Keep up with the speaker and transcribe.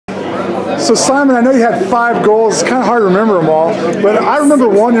So Simon, I know you had 5 goals. It's kind of hard to remember them all, but I remember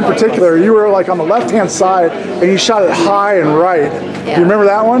one in particular. You were like on the left-hand side, and you shot it high and right. Yeah. Do you remember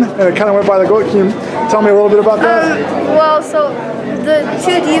that one? And it kind of went by the goal. Can you tell me a little bit about that? Well, so the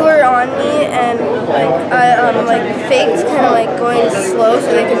 2D were on me, and like I like faked kind of like going slow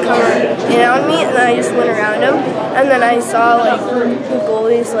so they could come in on me, and then I just went around them, and then I saw like the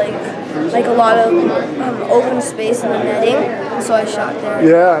goalies like a lot of open space in the netting, so I shot there.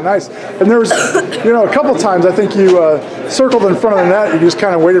 Yeah, nice. And there was, a couple times I think you circled in front of the net. You just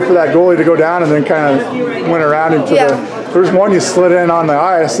kind of waited for that goalie to go down and then kind of went around him to the. There was one you slid in on the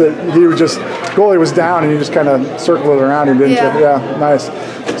ice that goalie was down and you just kind of circled it around him, didn't you? Yeah, nice.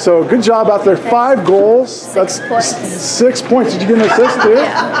 So good job out there. 5 goals. Six points. 6 points. Did you get an assist too?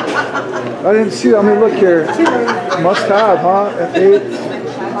 Yeah. I didn't see that. Let me look here. Must have, huh? At 8.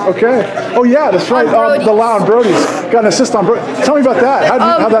 Okay. Oh yeah, that's right. The Loud Brody's got an assist on Brody. Tell me about that.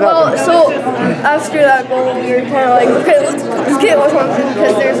 How'd that happen? So after that goal, we were kind of like, okay, let's get one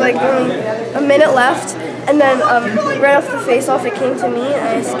because there's like a minute left, and then right off the face-off, it came to me, and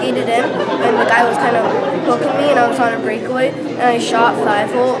I skated in, and the guy was kind of hooking me, and I was on a breakaway, and I shot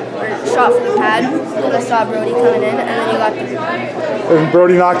 5-hole or shot for the pad, and I saw Brody coming in, and then he got the. And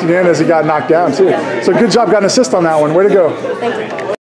Brody knocked it in as he got knocked down too. Yeah. So good job, got an assist on that one. Way to go. Thank you.